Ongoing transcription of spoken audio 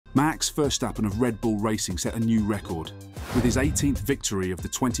Max Verstappen of Red Bull Racing set a new record, with his 18th victory of the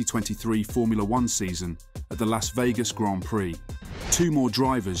 2023 Formula One season at the Las Vegas Grand Prix. Two more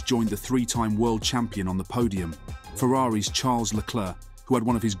drivers joined the three-time world champion on the podium, Ferrari's Charles Leclerc, who had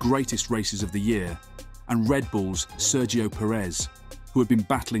one of his greatest races of the year, and Red Bull's Sergio Perez, who had been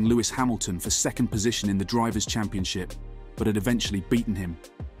battling Lewis Hamilton for second position in the Drivers' Championship, but had eventually beaten him.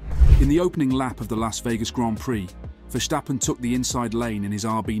 In the opening lap of the Las Vegas Grand Prix, Verstappen took the inside lane in his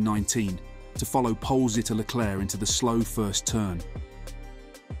RB19 to follow pole sitter Leclerc into the slow first turn.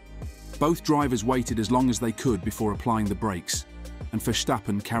 Both drivers waited as long as they could before applying the brakes, and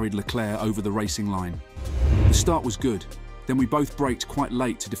Verstappen carried Leclerc over the racing line. The start was good, then we both braked quite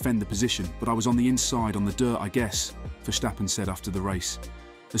late to defend the position, but I was on the inside on the dirt, I guess, Verstappen said after the race.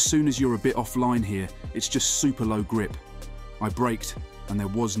 As soon as you're a bit offline here, it's just super low grip. I braked, and there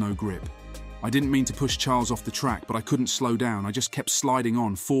was no grip. I didn't mean to push Charles off the track, but I couldn't slow down. I just kept sliding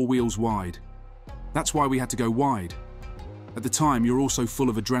on, 4 wheels wide. That's why we had to go wide. At the time, you're also full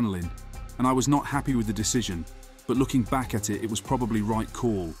of adrenaline, and I was not happy with the decision, but looking back at it, it was probably right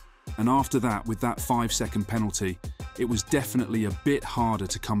call. And after that, with that 5-second penalty, it was definitely a bit harder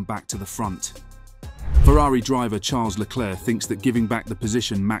to come back to the front. Ferrari driver Charles Leclerc thinks that giving back the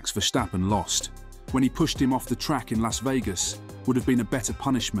position Max Verstappen lost when he pushed him off the track in Las Vegas would have been a better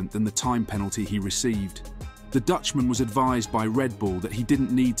punishment than the time penalty he received. The Dutchman was advised by Red Bull that he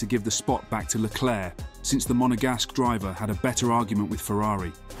didn't need to give the spot back to Leclerc since the Monegasque driver had a better argument with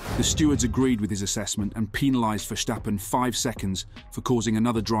Ferrari. The stewards agreed with his assessment and penalised Verstappen 5 seconds for causing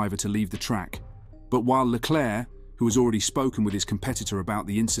another driver to leave the track. But while Leclerc, who has already spoken with his competitor about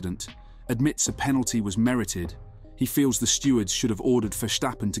the incident, admits a penalty was merited, he feels the stewards should have ordered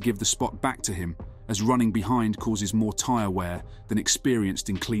Verstappen to give the spot back to him, as running behind causes more tyre wear than experienced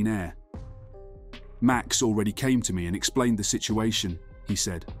in clean air. Max already came to me and explained the situation, he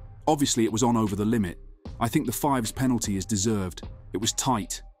said. Obviously it was on over the limit. I think the 5's penalty is deserved. It was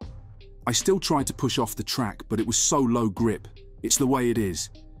tight. I still tried to push off the track, but it was so low grip. It's the way it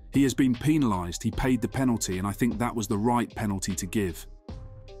is. He has been penalised, he paid the penalty, and I think that was the right penalty to give.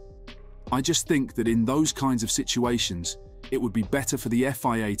 I just think that in those kinds of situations, it would be better for the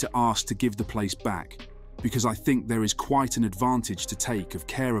FIA to ask to give the place back, because I think there is quite an advantage to take of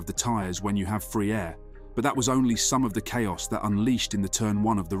care of the tyres when you have free air, but that was only some of the chaos that unleashed in the turn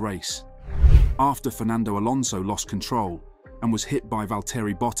 1 of the race. After Fernando Alonso lost control and was hit by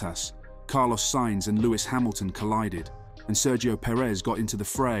Valtteri Bottas, Carlos Sainz and Lewis Hamilton collided, and Sergio Perez got into the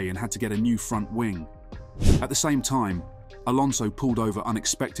fray and had to get a new front wing. At the same time, Alonso pulled over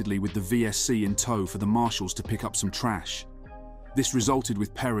unexpectedly with the VSC in tow for the marshals to pick up some trash. This resulted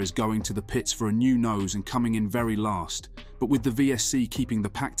with Perez going to the pits for a new nose and coming in very last, but with the VSC keeping the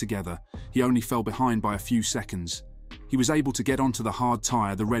pack together, he only fell behind by a few seconds. He was able to get onto the hard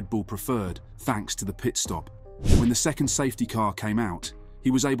tyre the Red Bull preferred, thanks to the pit stop. When the second safety car came out,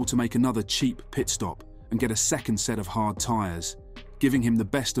 he was able to make another cheap pit stop and get a second set of hard tyres, giving him the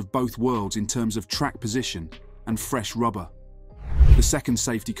best of both worlds in terms of track position and fresh rubber. The second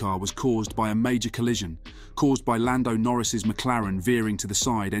safety car was caused by a major collision, caused by Lando Norris's McLaren veering to the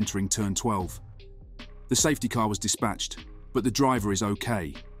side entering turn 12. The safety car was dispatched, but the driver is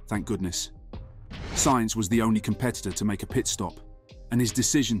okay, thank goodness. Sainz was the only competitor to make a pit stop, and his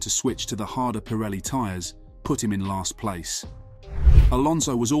decision to switch to the harder Pirelli tyres put him in last place.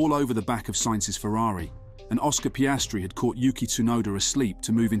 Alonso was all over the back of Sainz's Ferrari, and Oscar Piastri had caught Yuki Tsunoda asleep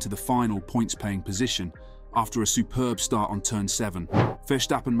to move into the final points-paying position after a superb start on turn 7.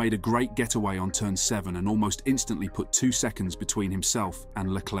 Verstappen made a great getaway on turn 7 and almost instantly put 2 seconds between himself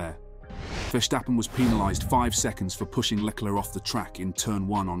and Leclerc. Verstappen was penalised 5 seconds for pushing Leclerc off the track in turn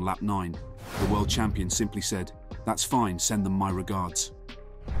 1 on lap 9. The world champion simply said, "That's fine, send them my regards."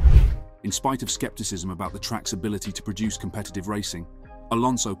 In spite of skepticism about the track's ability to produce competitive racing,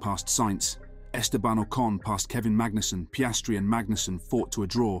 Alonso passed Sainz, Esteban Ocon passed Kevin Magnussen, Piastri and Magnussen fought to a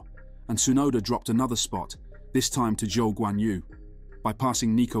draw, and Tsunoda dropped another spot, this time to Zhou Guanyu. By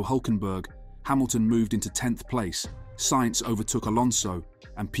passing Nico Hülkenberg, Hamilton moved into 10th place, Sainz overtook Alonso,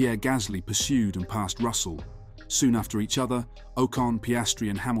 and Pierre Gasly pursued and passed Russell. Soon after each other, Ocon, Piastri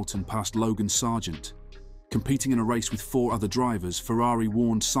and Hamilton passed Logan Sargent. Competing in a race with 4 other drivers, Ferrari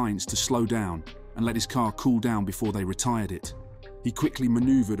warned Sainz to slow down and let his car cool down before they retired it. He quickly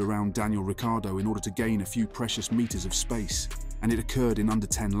manoeuvred around Daniel Ricciardo in order to gain a few precious meters of space, and it occurred in under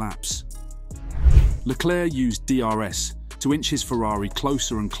 10 laps. Leclerc used DRS to inch his Ferrari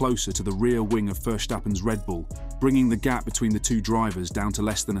closer and closer to the rear wing of Verstappen's Red Bull, bringing the gap between the two drivers down to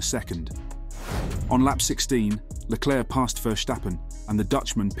less than a second. On lap 16, Leclerc passed Verstappen, and the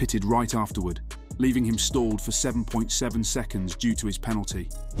Dutchman pitted right afterward, leaving him stalled for 7.7 seconds due to his penalty.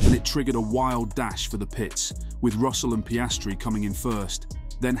 And it triggered a wild dash for the pits, with Russell and Piastri coming in first.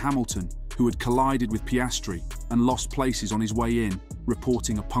 Then Hamilton, who had collided with Piastri and lost places on his way in,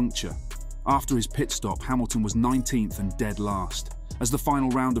 reporting a puncture. After his pit stop, Hamilton was 19th and dead last. As the final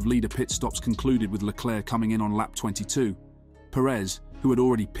round of leader pit stops concluded with Leclerc coming in on lap 22, Perez, who had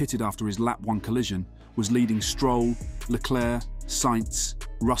already pitted after his lap 1 collision, was leading Stroll, Leclerc, Sainz,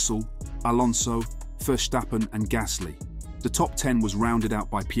 Russell, Alonso, Verstappen and Gasly. The top 10 was rounded out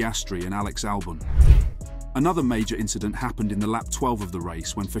by Piastri and Alex Albon. Another major incident happened in the lap 12 of the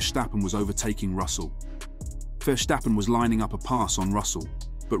race when Verstappen was overtaking Russell. Verstappen was lining up a pass on Russell,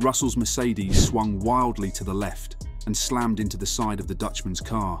 but Russell's Mercedes swung wildly to the left and slammed into the side of the Dutchman's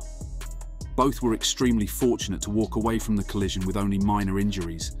car. Both were extremely fortunate to walk away from the collision with only minor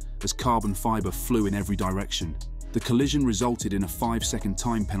injuries, as carbon fibre flew in every direction. The collision resulted in a 5-second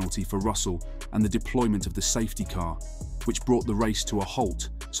time penalty for Russell and the deployment of the safety car, which brought the race to a halt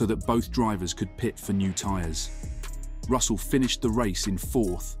so that both drivers could pit for new tyres. Russell finished the race in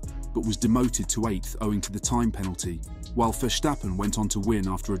 4th, but was demoted to 8th owing to the time penalty, while Verstappen went on to win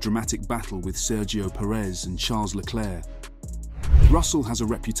after a dramatic battle with Sergio Perez and Charles Leclerc. Russell has a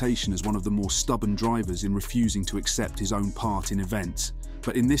reputation as one of the more stubborn drivers in refusing to accept his own part in events,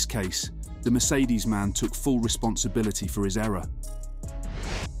 but in this case, the Mercedes man took full responsibility for his error.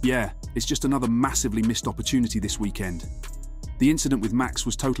 Yeah, it's just another massively missed opportunity this weekend. The incident with Max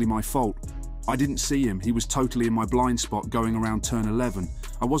was totally my fault. I didn't see him, he was totally in my blind spot going around turn 11.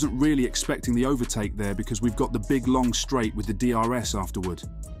 I wasn't really expecting the overtake there because we've got the big long straight with the DRS afterward.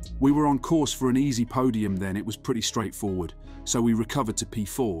 We were on course for an easy podium then, it was pretty straightforward, so we recovered to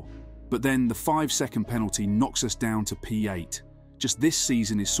P4. But then the 5-second penalty knocks us down to P8. Just this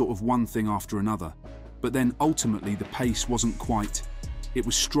season is sort of one thing after another. But then ultimately the pace wasn't quite. It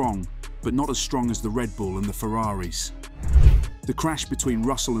was strong, but not as strong as the Red Bull and the Ferraris. The crash between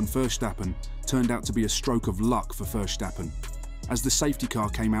Russell and Verstappen turned out to be a stroke of luck for Verstappen. As the safety car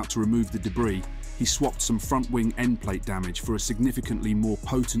came out to remove the debris, he swapped some front wing end plate damage for a significantly more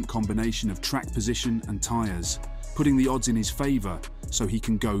potent combination of track position and tyres, putting the odds in his favour so he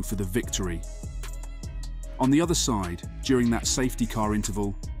can go for the victory. On the other side, during that safety car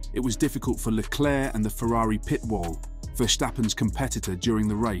interval, it was difficult for Leclerc and the Ferrari pit wall, Verstappen's competitor during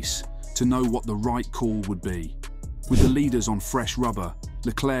the race, to know what the right call would be. With the leaders on fresh rubber,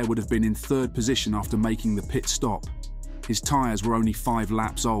 Leclerc would have been in 3rd position after making the pit stop. His tyres were only 5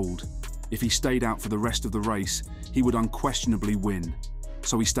 laps old. If he stayed out for the rest of the race, he would unquestionably win,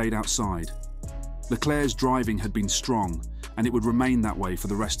 so he stayed outside. Leclerc's driving had been strong, and it would remain that way for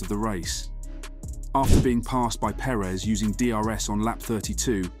the rest of the race. After being passed by Perez using DRS on lap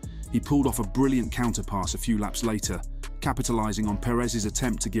 32, he pulled off a brilliant counterpass a few laps later, capitalising on Perez's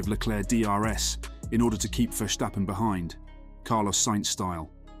attempt to give Leclerc DRS in order to keep Verstappen behind, Carlos Sainz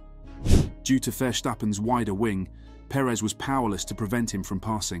style. Due to Verstappen's wider wing, Perez was powerless to prevent him from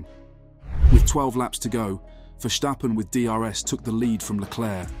passing. With 12 laps to go, Verstappen with DRS took the lead from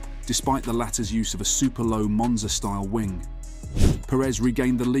Leclerc, despite the latter's use of a super low Monza-style wing. Perez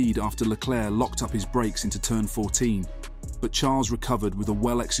regained the lead after Leclerc locked up his brakes into turn 14, but Charles recovered with a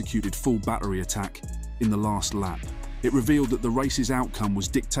well-executed full battery attack in the last lap. It revealed that the race's outcome was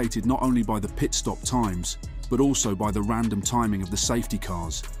dictated not only by the pit stop times, but also by the random timing of the safety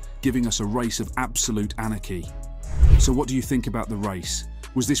cars, giving us a race of absolute anarchy. So what do you think about the race?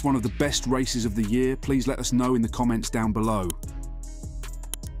 Was this one of the best races of the year? Please let us know in the comments down below.